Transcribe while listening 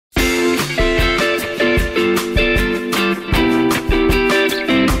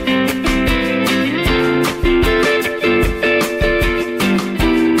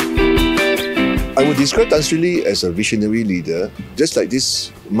describe Tan Sri Lee as a visionary leader, just like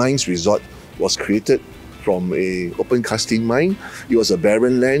this mines resort was created from a open casting mine. It was a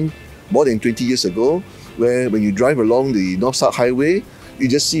barren land more than 20 years ago, where when you drive along the North-South Highway, you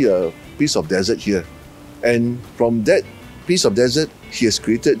just see a piece of desert here. And from that piece of desert, he has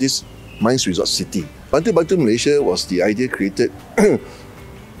created this mines resort city. Batu Malaysia was the idea created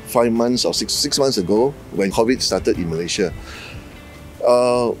 5 months or 6 months ago when COVID started in Malaysia.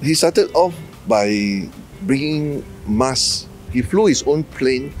 He started off by bringing masks. He flew his own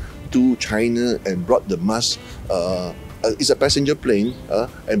plane to China and brought the mask. It's a passenger plane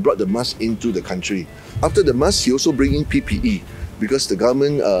and brought the mask into the country. After the mask, he also bring in PPE because the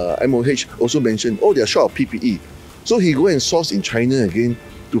government, MOH, also mentioned, oh, they're short of PPE. So he go and source in China again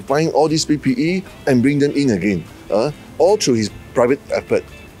to find all these PPE and bring them in again, all through his private effort.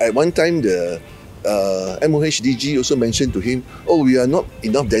 At one time, the MOH DG also mentioned to him, oh, we are not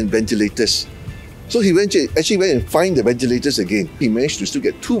enough ventilators. So he actually went and find the ventilators again. He managed to still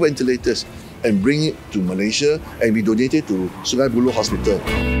get 2 ventilators and bring it to Malaysia, and we donated to Sungai Buloh Hospital.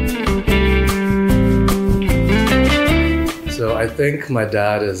 So I think my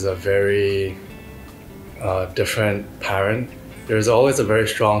dad is a very different parent. There's always a very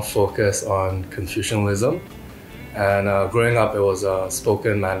strong focus on Confucianism. And growing up, it was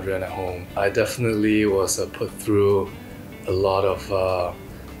spoken Mandarin at home. I definitely was put through a lot of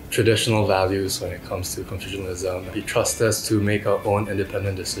traditional values when it comes to Confucianism. He trusts us to make our own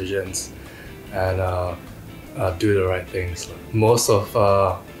independent decisions and do the right things. Most of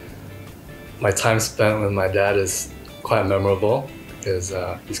my time spent with my dad is quite memorable because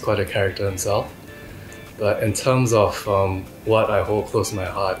he's quite a character himself. But in terms of what I hold close to my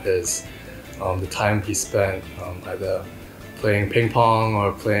heart is the time he spent either playing ping pong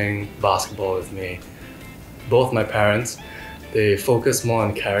or playing basketball with me. Both my parents, they focus more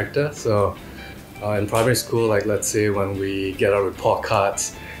on character. So in primary school, like let's say when we get our report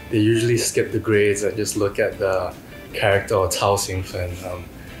cards, they usually skip the grades and just look at the character or 操行分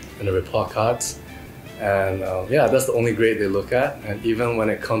in the report cards. And yeah, that's the only grade they look at. And even when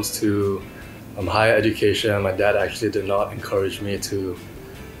it comes to higher education, my dad actually did not encourage me to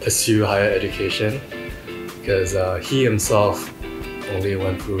pursue higher education because he himself only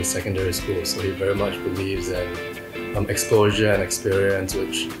went through secondary school, so he very much believes in exposure and experience,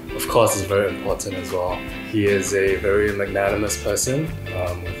 which of course is very important as well. He is a very magnanimous person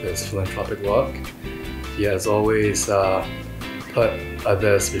with his philanthropic work. He has always put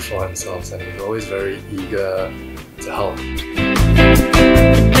others before himself, and he's always very eager to help.